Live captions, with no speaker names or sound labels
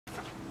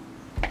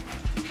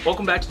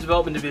Welcome back to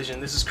Development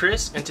Division. This is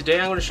Chris, and today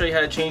I'm going to show you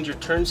how to change your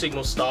turn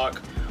signal stock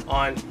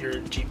on your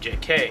Jeep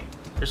JK.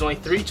 There's only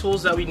 3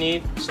 tools that we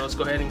need, so let's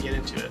go ahead and get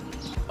into it.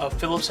 A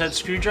Phillips-head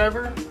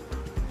screwdriver,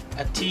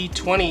 a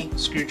T20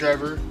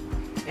 screwdriver,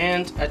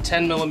 and a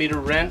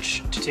 10mm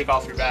wrench to take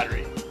off your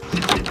battery.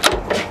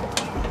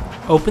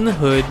 Open the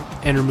hood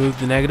and remove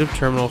the negative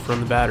terminal from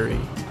the battery.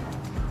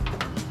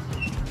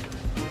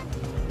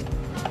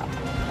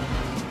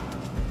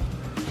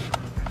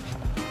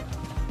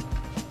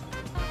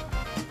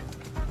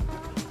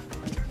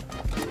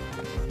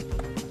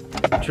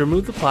 To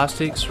remove the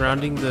plastic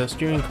surrounding the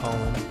steering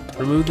column,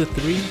 remove the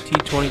 3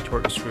 T20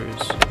 Torx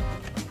screws.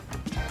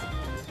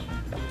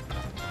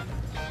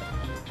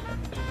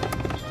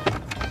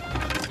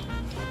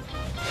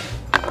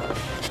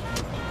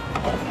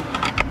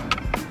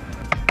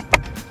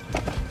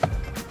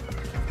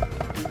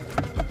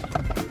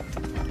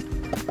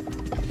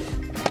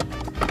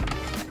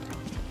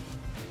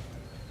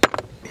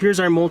 Here's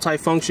our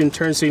multi-function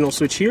turn signal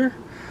switch here.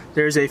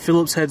 There's a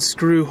Phillips head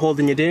screw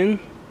holding it in.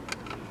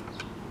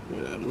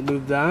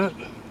 Remove that.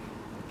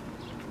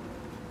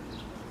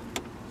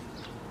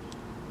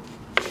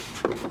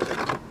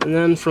 And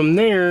then from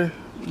there,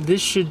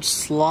 this should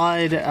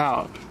slide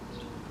out.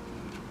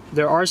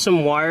 There are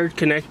some wired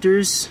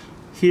connectors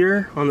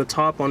here on the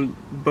top on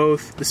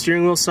both the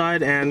steering wheel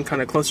side and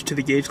kind of closer to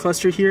the gauge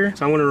cluster here.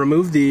 So I'm going to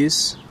remove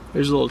these.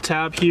 There's a little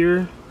tab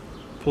here.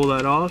 Pull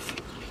that off.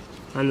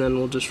 And then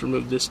we'll just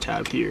remove this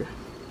tab here.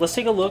 Let's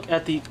take a look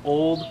at the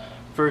old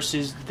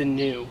versus the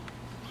new.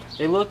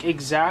 They look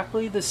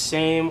exactly the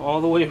same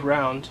all the way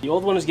around. The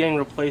old one is getting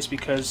replaced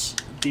because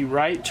the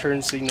right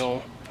turn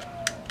signal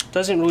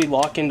doesn't really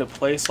lock into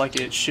place like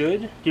it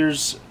should.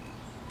 Here's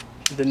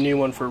the new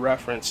one for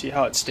reference. See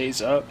how it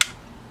stays up?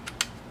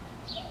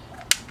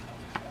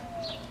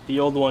 The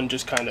old one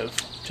just kind of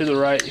to the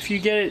right. If you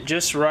get it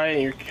just right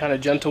and you're kind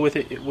of gentle with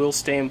it, it will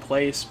stay in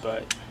place,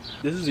 but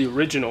this is the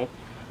original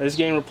that is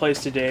getting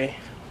replaced today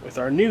with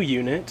our new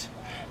unit.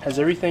 Has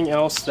everything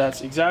else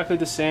that's exactly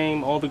the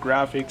same. All the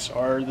graphics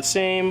are the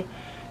same,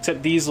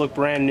 except these look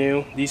brand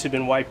new. These have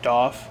been wiped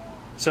off.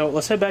 So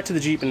let's head back to the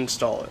Jeep and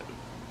install it.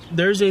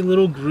 There's a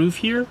little groove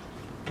here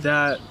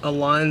that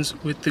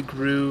aligns with the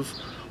groove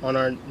on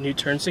our new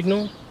turn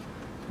signal,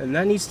 and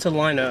that needs to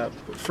line up.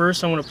 But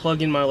first I'm going to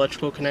plug in my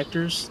electrical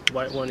connectors, the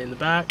white one in the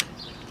back.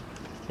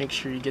 Make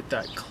sure you get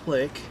that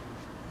click.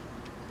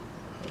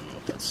 I don't know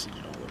if that's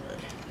seated all the way.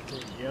 There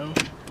you go.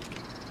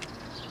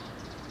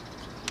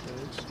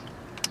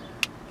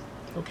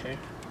 Okay,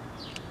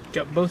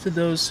 got both of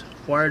those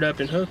wired up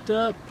and hooked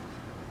up.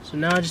 So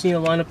now I just need to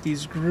line up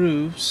these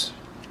grooves.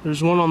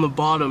 There's one on the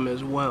bottom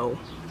as well.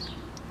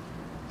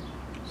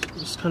 So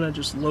this kind of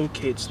just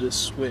locates this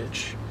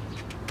switch.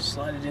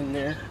 Slide it in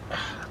there.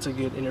 That's a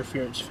good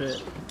interference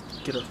fit.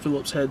 Get a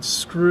Phillips head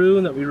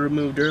screw that we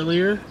removed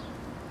earlier.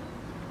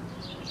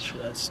 Make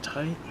sure that's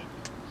tight.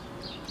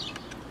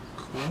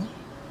 Cool.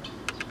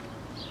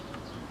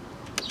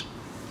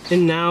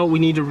 And now we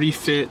need to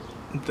refit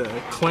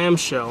the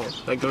clamshell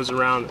that goes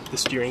around the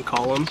steering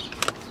column.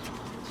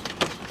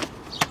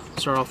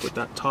 Start off with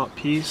that top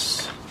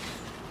piece,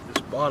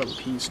 this bottom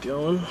piece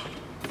going.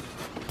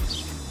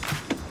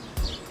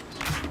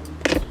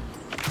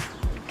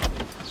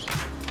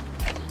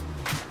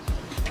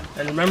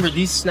 And remember,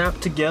 these snap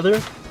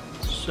together,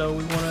 so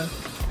we want to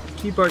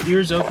keep our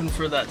ears open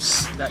for that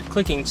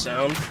clicking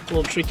sound. A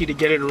little tricky to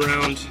get it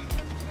around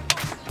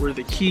where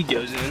the key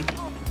goes in,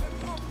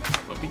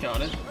 but we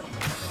got it.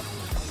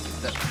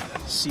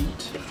 That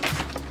seat.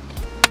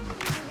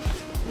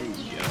 There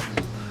you go.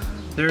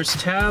 There's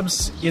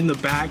tabs in the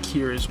back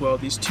here as well.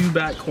 These 2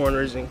 back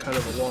corners and kind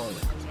of along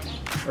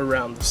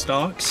around the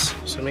stalks.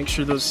 So make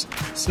sure those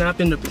snap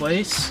into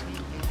place.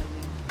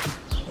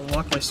 I'll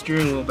lock my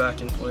steering wheel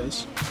back in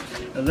place.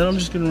 And then I'm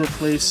just going to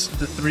replace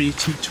the 3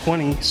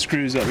 T20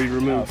 screws that we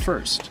removed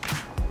first.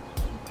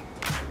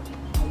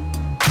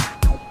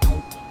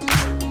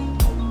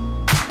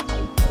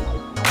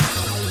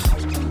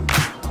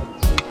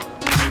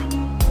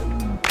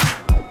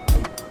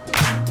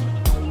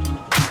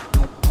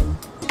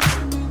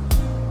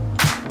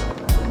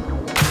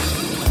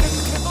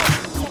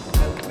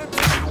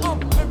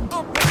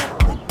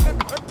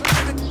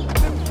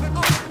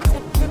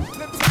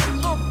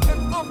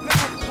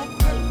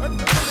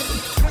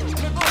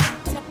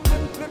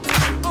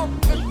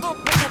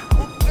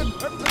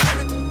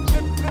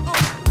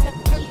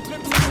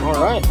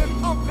 Alright,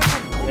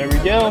 there we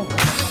go.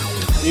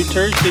 New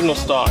turn signal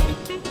stock.